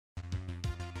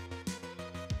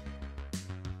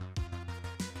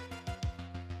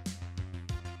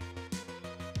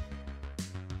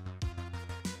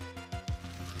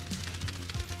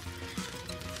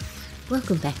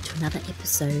Welcome back to another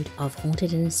episode of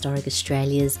Haunted and Historic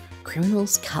Australia's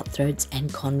Criminals, Cutthroats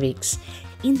and Convicts.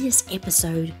 In this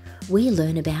episode, we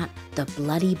learn about the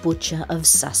Bloody Butcher of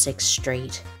Sussex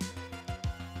Street.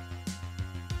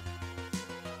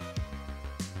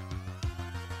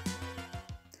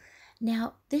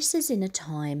 Now, this is in a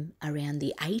time around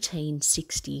the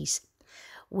 1860s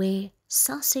where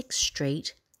Sussex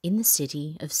Street in the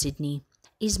city of Sydney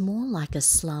is more like a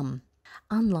slum.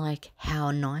 Unlike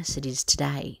how nice it is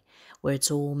today, where it's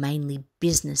all mainly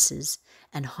businesses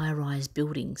and high-rise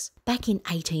buildings. Back in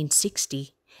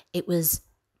 1860, it was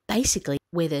basically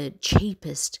where the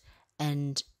cheapest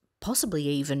and possibly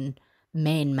even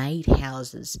man-made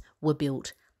houses were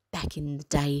built back in the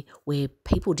day where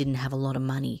people didn't have a lot of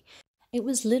money. It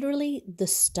was literally the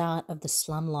start of the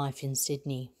slum life in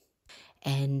Sydney.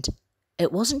 And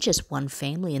it wasn't just one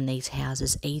family in these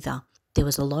houses either. There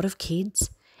was a lot of kids,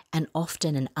 and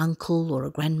often an uncle or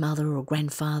a grandmother or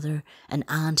grandfather, an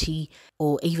auntie,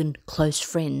 or even close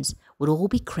friends would all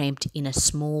be cramped in a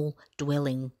small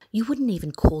dwelling. You wouldn't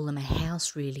even call them a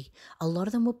house, really. A lot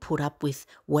of them were put up with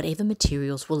whatever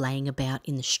materials were laying about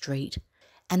in the street.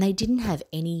 And they didn't have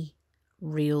any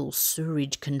real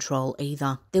sewerage control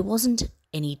either. There wasn't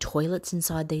any toilets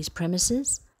inside these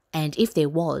premises, and if there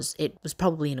was, it was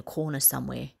probably in a corner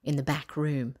somewhere in the back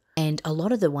room. And a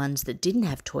lot of the ones that didn't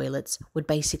have toilets would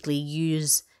basically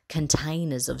use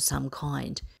containers of some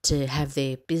kind to have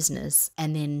their business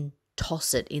and then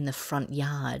toss it in the front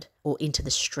yard or into the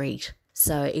street.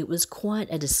 So it was quite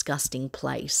a disgusting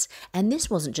place. And this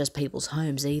wasn't just people's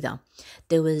homes either.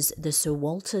 There was the Sir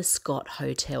Walter Scott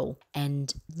Hotel,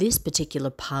 and this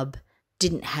particular pub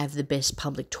didn't have the best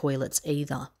public toilets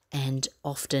either. And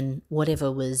often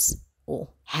whatever was, or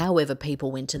however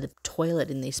people went to the toilet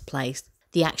in this place,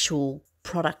 the actual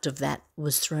product of that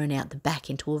was thrown out the back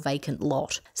into a vacant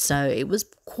lot. So it was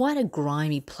quite a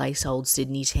grimy place, old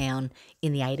Sydney town,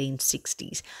 in the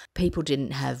 1860s. People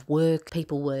didn't have work.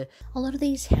 A lot of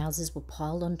these houses were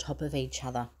piled on top of each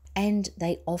other, and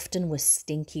they often were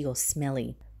stinky or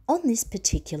smelly. On this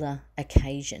particular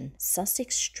occasion,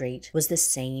 Sussex Street was the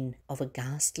scene of a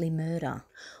ghastly murder.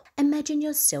 Imagine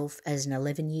yourself as an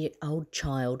 11-year-old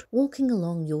child walking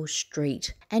along your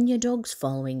street and your dog's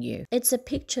following you. It's a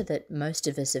picture that most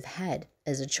of us have had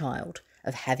as a child,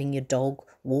 of having your dog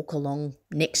walk along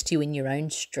next to you in your own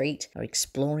street, or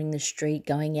exploring the street,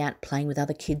 going out playing with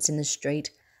other kids in the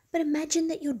street. But imagine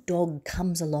that your dog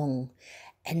comes along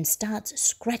and starts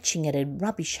scratching at a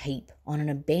rubbish heap on an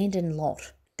abandoned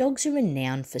lot. Dogs are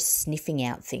renowned for sniffing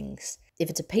out things. If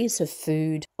it's a piece of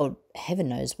food or heaven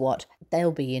knows what,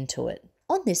 they'll be into it.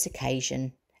 On this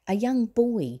occasion, a young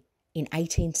boy in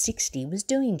 1860 was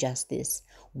doing just this,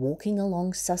 walking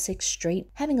along Sussex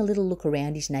Street, having a little look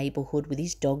around his neighbourhood with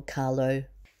his dog Carlo.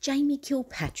 Jamie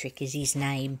Kilpatrick is his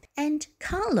name, and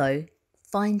Carlo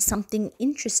finds something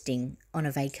interesting on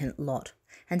a vacant lot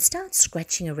and starts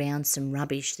scratching around some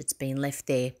rubbish that's been left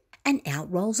there. And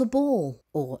out rolls a ball,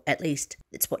 or at least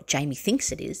it's what Jamie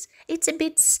thinks it is. It's a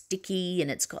bit sticky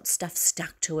and it's got stuff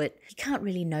stuck to it. He can't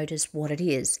really notice what it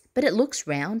is, but it looks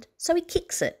round, so he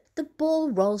kicks it. The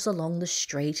ball rolls along the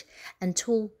street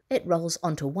until it rolls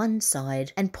onto one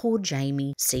side, and poor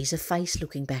Jamie sees a face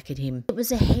looking back at him. It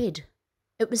was a head.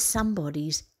 It was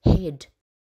somebody's head.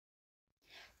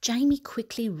 Jamie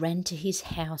quickly ran to his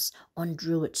house on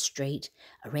Druitt Street,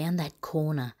 around that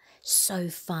corner, so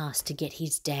fast to get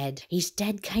his dad. His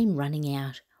dad came running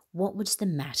out. What was the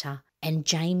matter? And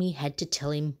Jamie had to tell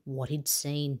him what he'd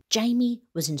seen. Jamie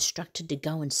was instructed to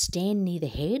go and stand near the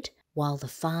head, while the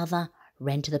father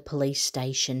ran to the police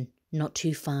station, not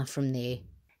too far from there.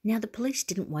 Now, the police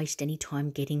didn't waste any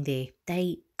time getting there.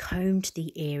 They combed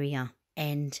the area,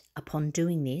 and upon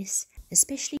doing this,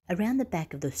 especially around the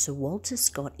back of the Sir Walter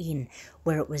Scott Inn,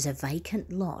 where it was a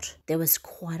vacant lot, there was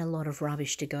quite a lot of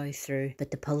rubbish to go through,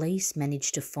 but the police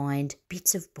managed to find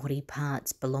bits of body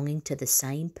parts belonging to the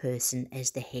same person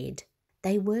as the head.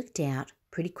 They worked out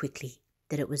pretty quickly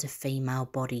that it was a female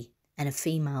body and a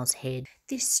female's head.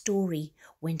 This story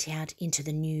went out into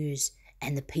the news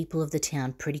and the people of the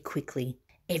town pretty quickly.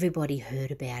 Everybody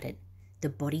heard about it. The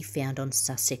body found on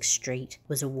Sussex Street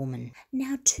was a woman.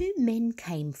 Now, two men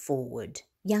came forward,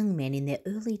 young men in their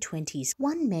early 20s.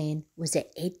 One man was a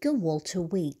Edgar Walter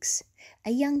Weeks, a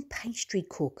young pastry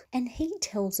cook, and he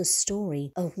tells a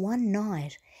story of one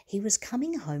night he was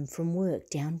coming home from work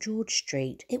down George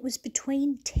Street. It was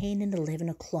between 10 and 11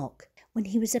 o'clock when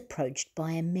he was approached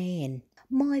by a man.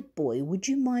 "My boy, would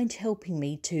you mind helping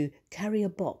me to carry a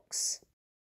box?"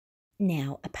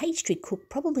 Now, a pastry cook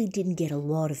probably didn't get a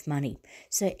lot of money,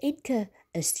 so Edgar,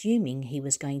 assuming he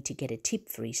was going to get a tip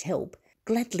for his help,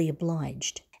 gladly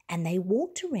obliged. and they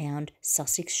walked around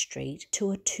Sussex Street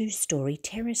to a 2-story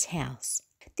terrace house.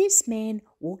 This man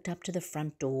walked up to the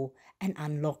front door and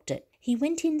unlocked it. He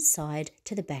went inside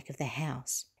to the back of the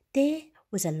house. There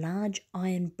was a large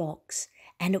iron box,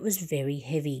 and it was very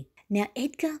heavy. Now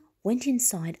Edgar went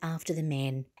inside after the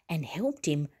man and helped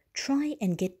him try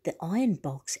and get the iron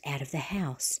box out of the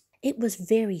house. It was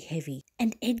very heavy,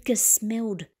 and Edgar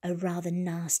smelled a rather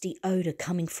nasty odour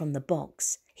coming from the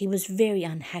box. He was very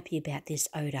unhappy about this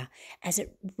odour, as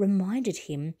it reminded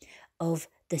him of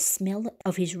the smell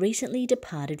of his recently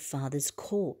departed father's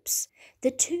corpse.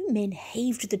 The two men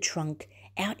heaved the trunk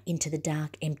out into the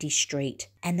dark, empty street,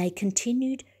 and they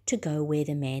continued to go where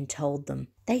the man told them.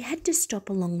 They had to stop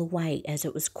along the way as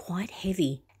it was quite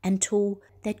heavy, until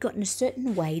they'd gotten a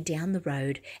certain way down the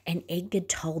road, and Edgar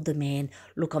told the man,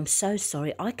 "Look, I'm so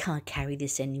sorry, I can't carry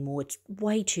this anymore, it's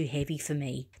way too heavy for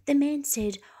me." The man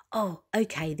said, "Oh,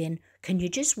 okay then, can you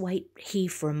just wait here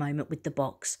for a moment with the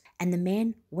box?" And the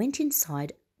man went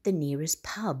inside the nearest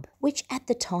pub, which at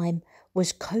the time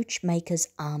was Coachmaker's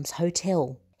Arms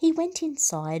Hotel. He went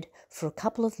inside for a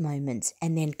couple of moments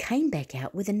and then came back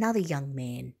out with another young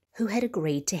man who had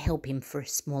agreed to help him for a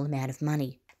small amount of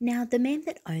money. Now, the man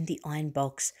that owned the iron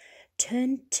box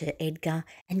turned to Edgar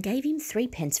and gave him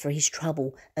 3p for his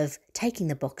trouble of taking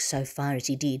the box so far as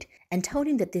he did, and told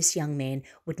him that this young man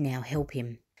would now help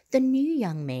him. The new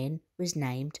young man was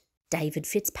named David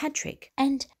Fitzpatrick,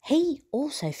 and he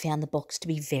also found the box to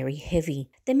be very heavy.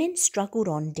 The men struggled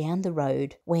on down the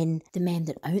road when the man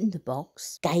that owned the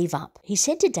box gave up. He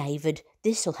said to David,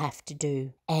 "This'll have to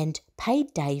do," and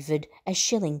paid David a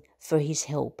shilling for his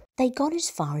help. They got as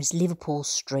far as Liverpool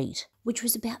Street, which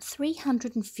was about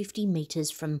 350 metres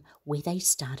from where they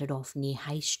started off near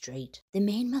Hay Street. The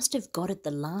man must have got at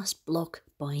the last block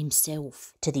by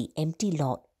himself to the empty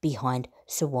lot behind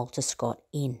Sir Walter Scott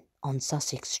Inn on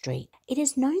Sussex Street. It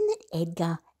is known that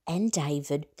Edgar and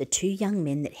David, the two young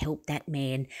men that helped that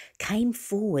man, came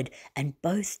forward and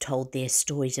both told their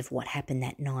stories of what happened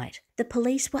that night. The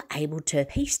police were able to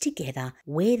piece together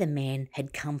where the man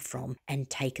had come from and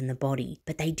taken the body,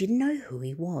 but they didn't know who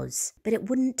he was. But it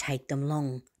wouldn't take them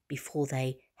long before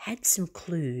they had some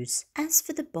clues. As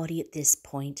for the body at this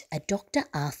point, a Dr.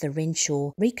 Arthur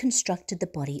Renshaw reconstructed the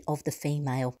body of the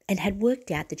female and had worked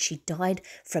out that she died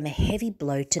from a heavy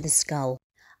blow to the skull.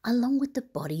 Along with the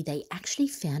body, they actually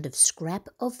found a scrap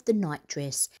of the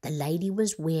nightdress the lady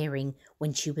was wearing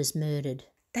when she was murdered.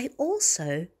 They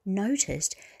also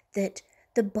noticed that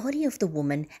the body of the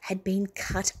woman had been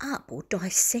cut up or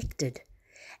dissected,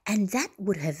 and that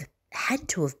would have had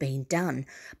to have been done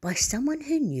by someone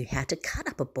who knew how to cut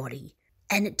up a body.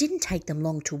 And it didn't take them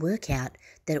long to work out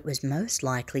that it was most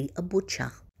likely a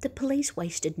butcher. The police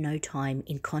wasted no time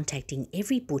in contacting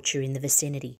every butcher in the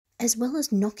vicinity, as well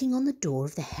as knocking on the door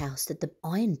of the house that the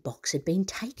iron box had been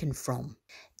taken from.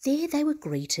 There they were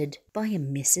greeted by a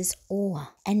Mrs. Orr,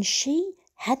 and she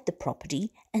had the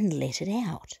property and let it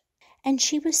out. And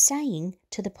she was saying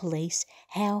to the police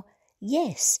how,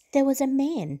 yes, there was a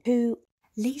man who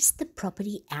leased the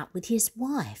property out with his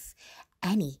wife,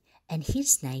 Annie, and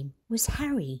his name was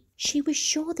Harry. She was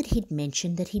sure that he'd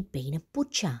mentioned that he'd been a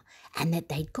butcher and that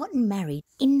they'd gotten married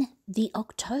in the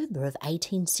October of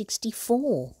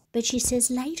 1864. But she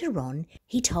says later on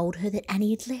he told her that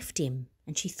Annie had left him,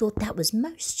 and she thought that was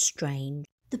most strange.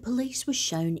 The police were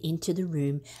shown into the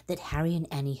room that Harry and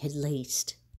Annie had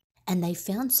leased, and they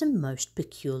found some most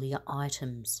peculiar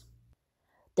items.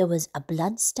 There was a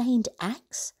blood-stained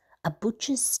axe, a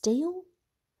butcher's steel,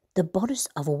 the bodice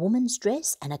of a woman's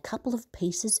dress, and a couple of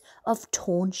pieces of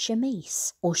torn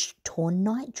chemise or torn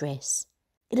nightdress.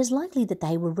 It is likely that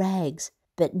they were rags,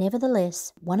 but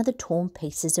nevertheless, one of the torn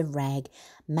pieces of rag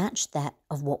matched that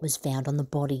of what was found on the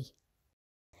body.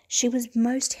 She was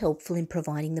most helpful in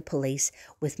providing the police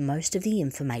with most of the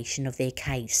information of their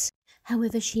case.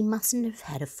 However, she mustn't have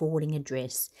had a forwarding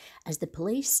address, as the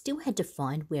police still had to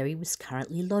find where he was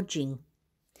currently lodging.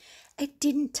 It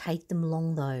didn't take them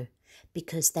long though,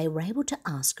 because they were able to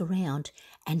ask around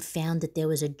and found that there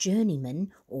was a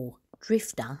journeyman or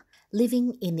drifter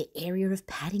living in the area of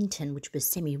Paddington, which was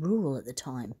semi-rural at the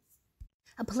time.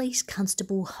 A police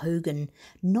constable, Hogan,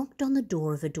 knocked on the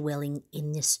door of a dwelling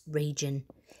in this region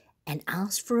and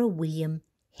asked for a William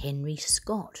Henry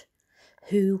Scott,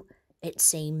 who, it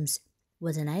seems,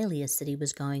 was an alias that he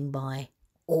was going by,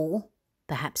 or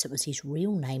perhaps it was his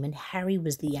real name and Harry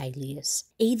was the alias.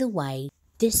 Either way,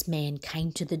 this man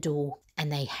came to the door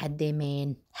and they had their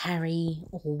man, Harry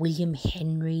or William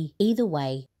Henry. Either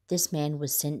way, this man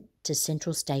was sent to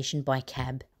Central Station by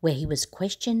cab, where he was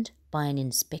questioned by an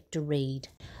Inspector Reed.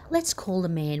 Let's call the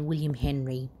man William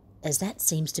Henry. as that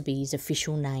seems to be his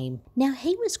official name. Now,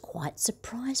 he was quite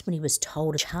surprised when he was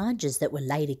told of charges that were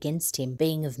laid against him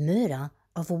being of murder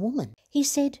of a woman. He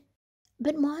said,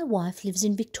 "But my wife lives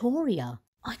in Victoria.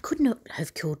 I could not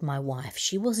have killed my wife.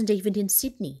 She wasn't even in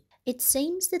Sydney." It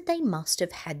seems that they must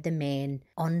have had the man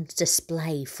on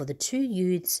display for the two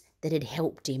youths that had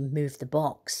helped him move the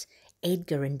box,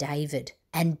 Edgar and David,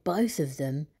 and both of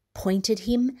them pointed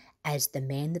him as the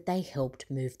man that they helped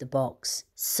move the box.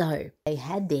 So they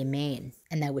had their man,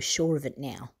 and they were sure of it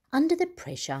now. Under the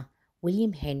pressure,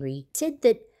 William Henry said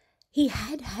that he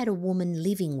had had a woman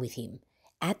living with him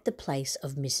at the place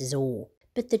of Mrs. Orr,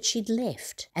 but that she'd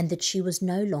left and that she was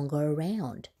no longer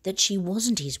around, that she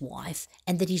wasn't his wife,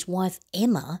 and that his wife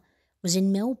Emma was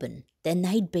in Melbourne. Then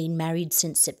they'd been married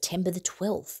since September the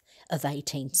 12th of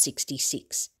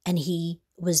 1866, and he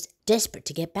was desperate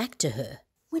to get back to her.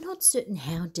 We're not certain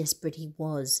how desperate he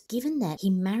was, given that he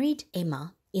married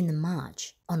Emma in the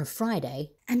March on a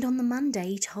Friday, and on the Monday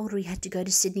he told her he had to go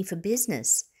to Sydney for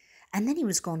business, and then he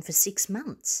was gone for 6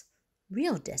 months.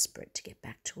 Real desperate to get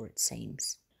back to her, it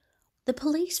seems. The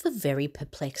police were very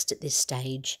perplexed at this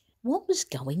stage. What was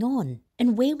going on?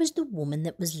 And where was the woman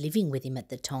that was living with him at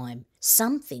the time?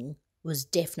 Something was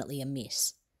definitely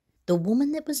amiss. The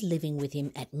woman that was living with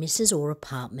him at Mrs. Orr's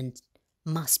apartment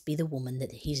must be the woman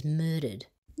that he's murdered.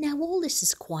 Now, all this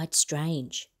is quite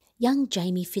strange. Young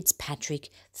Jamie Fitzpatrick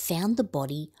found the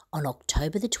body on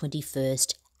October the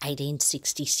 21st,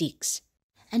 1866.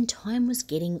 And time was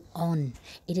getting on.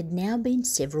 It had now been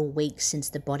several weeks since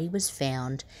the body was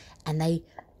found, and they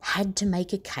had to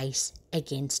make a case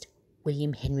against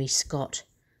William Henry Scott.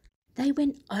 They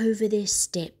went over their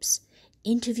steps,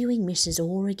 interviewing Mrs.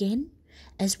 Orr again,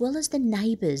 as well as the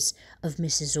neighbours of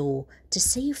Mrs. Orr, to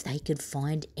see if they could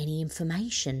find any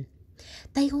information.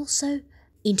 They also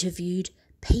interviewed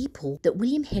people that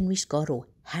William Henry Scott, or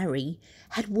Harry,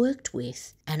 had worked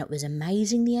with, and it was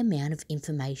amazing the amount of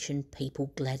information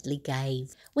people gladly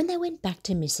gave. When they went back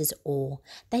to Mrs. Orr,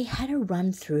 they had a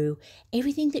run through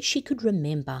everything that she could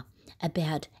remember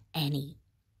about Annie.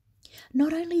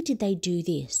 Not only did they do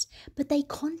this, but they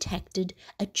contacted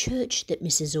a church that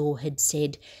Mrs. Orr had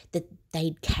said that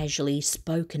they'd casually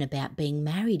spoken about being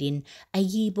married in a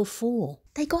year before.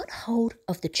 They got hold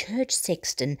of the church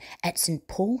sexton at St.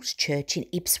 Paul's Church in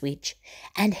Ipswich,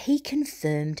 and he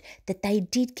confirmed that they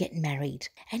did get married.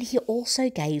 And he also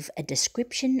gave a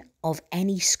description of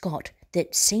Annie Scott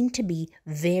that seemed to be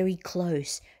very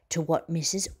close to what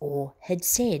Mrs. Orr had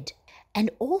said. And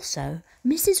also,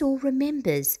 Mrs. Orr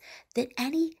remembers that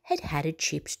Annie had had a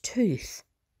chipped tooth,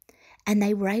 and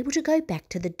they were able to go back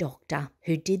to the doctor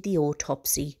who did the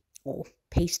autopsy, or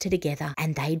pieced it together,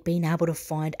 and they'd been able to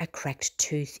find a cracked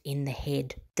tooth in the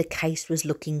head. The case was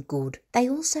looking good. They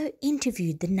also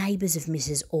interviewed the neighbours of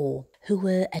Mrs. Orr, who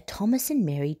were a Thomas and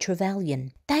Mary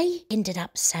Trevelyan. They ended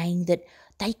up saying that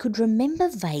they could remember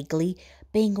vaguely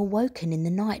being awoken in the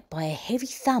night by a heavy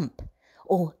thump,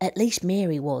 or at least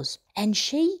Mary was, and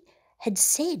she had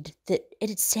said that it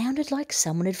had sounded like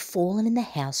someone had fallen in the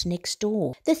house next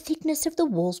door. The thickness of the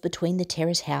walls between the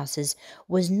terrace houses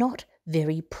was not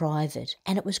very private,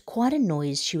 and it was quite a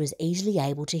noise she was easily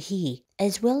able to hear,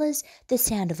 as well as the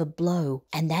sound of a blow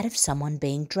and that of someone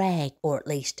being dragged, or at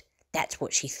least that's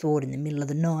what she thought in the middle of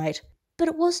the night. But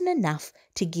it wasn't enough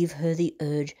to give her the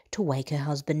urge to wake her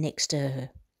husband next to her,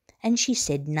 and she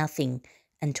said nothing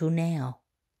until now.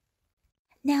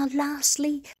 Now,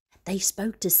 lastly, they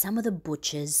spoke to some of the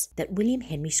butchers that William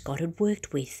Henry Scott had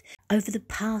worked with over the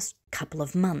past couple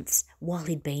of months while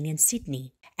he'd been in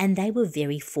Sydney, and they were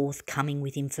very forthcoming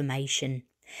with information.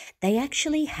 They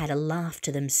actually had a laugh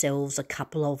to themselves, a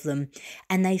couple of them,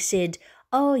 and they said,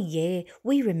 "Oh yeah,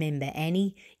 we remember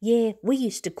Annie. Yeah, we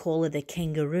used to call her the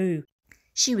kangaroo.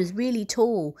 She was really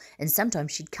tall, and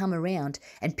sometimes she'd come around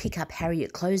and pick up Harry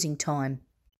at closing time."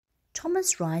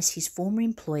 Thomas Rice, his former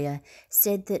employer,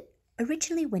 said that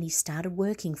originally when he started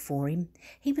working for him,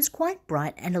 he was quite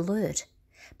bright and alert,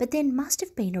 but then must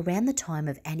have been around the time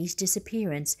of Annie's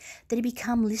disappearance that he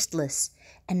became listless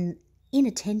and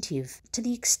inattentive to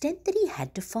the extent that he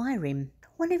had to fire him.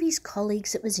 One of his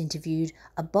colleagues that was interviewed,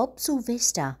 a Bob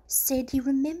Sylvester, said he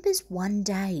remembers one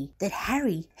day that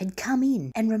Harry had come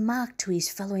in and remarked to his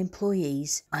fellow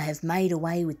employees, "I have made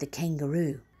away with the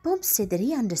kangaroo." Bob said that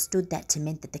he understood that to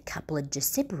mean that the couple had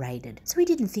just separated, so he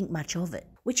didn't think much of it,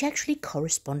 which actually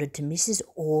corresponded to Mrs.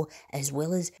 Orr as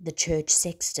well as the church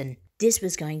sexton. This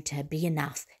was going to be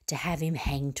enough to have him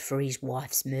hanged for his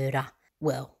wife's murder.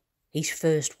 Well, his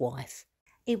first wife.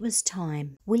 It was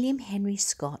time. William Henry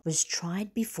Scott was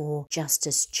tried before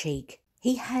Justice Cheek.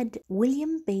 He had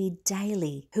William B.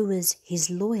 Daly, who was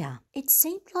his lawyer. It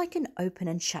seemed like an open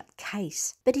and shut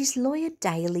case, but his lawyer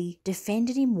Daly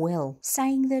defended him well,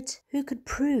 saying that who could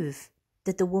prove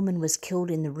that the woman was killed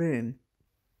in the room?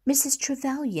 Mrs.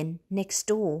 Trevelyan, next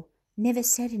door, never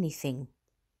said anything.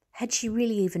 Had she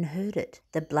really even heard it?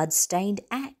 The blood-stained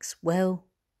axe, well,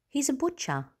 he's a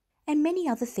butcher. And many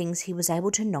other things he was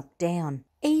able to knock down.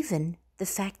 Even the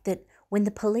fact that when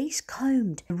the police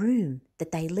combed the room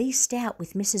that they leased out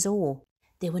with Mrs. Orr,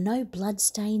 there were no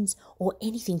bloodstains or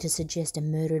anything to suggest a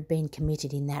murder had been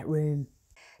committed in that room.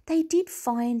 They did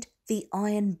find the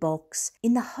iron box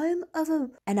in the home of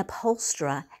an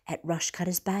upholsterer at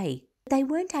Rushcutters Bay. They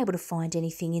weren't able to find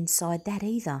anything inside that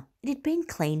either. It had been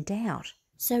cleaned out.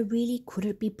 So really, could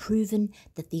it be proven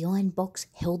that the iron box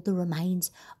held the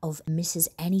remains of Mrs.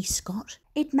 Annie Scott?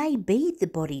 It may be the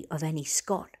body of Annie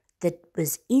Scott that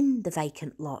was in the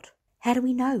vacant lot. How do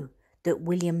we know that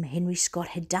William Henry Scott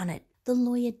had done it? The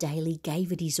lawyer Daly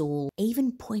gave it his all,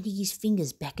 even pointing his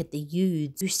fingers back at the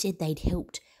youths who said they'd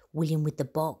helped William with the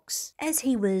box. As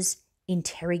he was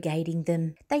interrogating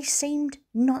them, they seemed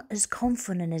not as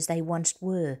confident as they once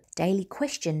were. Daly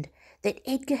questioned that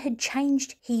Edgar had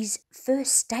changed his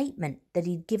first statement that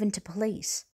he'd given to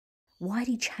police. Why'd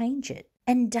he change it?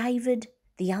 And David,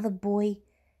 the other boy,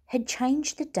 had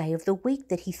changed the day of the week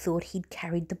that he thought he'd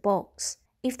carried the box.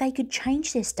 If they could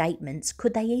change their statements,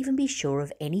 could they even be sure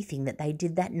of anything that they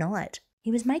did that night?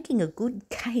 He was making a good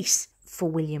case for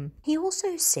William. He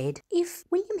also said if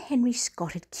William Henry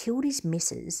Scott had killed his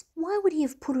missus, why would he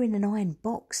have put her in an iron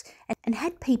box and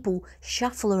had people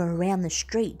shuffle her around the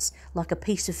streets like a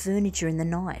piece of furniture in the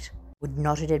night? Would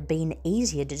not it have been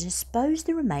easier to dispose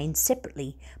the remains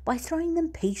separately by throwing them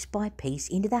piece by piece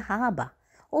into the harbour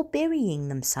or burying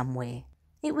them somewhere?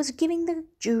 It was giving the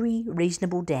jury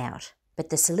reasonable doubt, but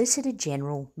the Solicitor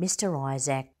General, Mr.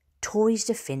 Isaac, tore his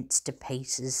defence to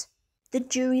pieces. The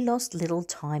jury lost little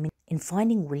time in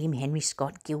finding William Henry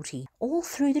Scott guilty. All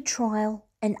through the trial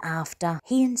and after,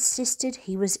 he insisted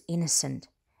he was innocent.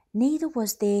 Neither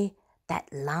was there that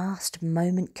last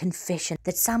moment confession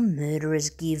that some murderers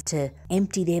give to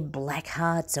empty their black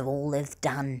hearts of all they've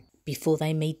done before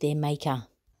they meet their maker.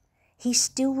 He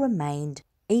still remained,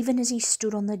 even as he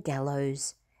stood on the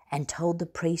gallows and told the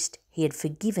priest he had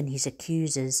forgiven his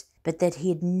accusers, but that he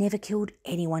had never killed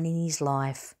anyone in his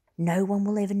life. No one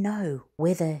will ever know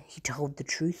whether he told the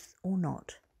truth or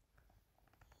not.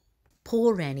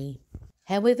 Poor Annie.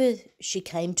 However she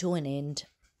came to an end,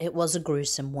 it was a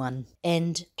gruesome one,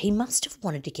 and he must have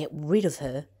wanted to get rid of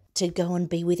her to go and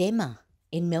be with Emma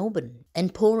in Melbourne.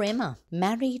 And poor Emma,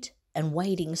 married and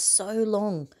waiting so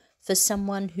long for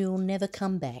someone who'll never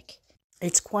come back.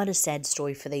 It's quite a sad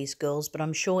story for these girls, but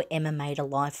I'm sure Emma made a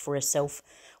life for herself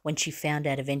when she found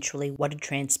out eventually what had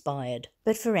transpired.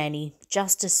 But for Annie,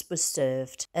 justice was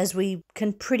served, as we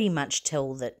can pretty much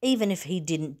tell that even if he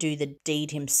didn't do the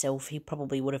deed himself, he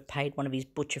probably would have paid one of his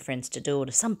butcher friends to do it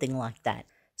or something like that.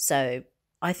 So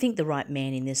I think the right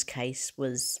man in this case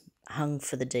was hung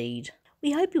for the deed.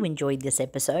 We hope you enjoyed this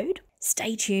episode.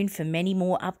 Stay tuned for many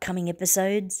more upcoming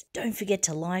episodes. Don't forget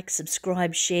to like,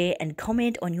 subscribe, share and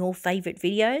comment on your favourite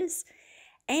videos.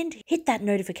 And hit that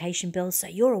notification bell so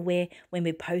you're aware when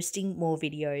we're posting more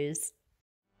videos.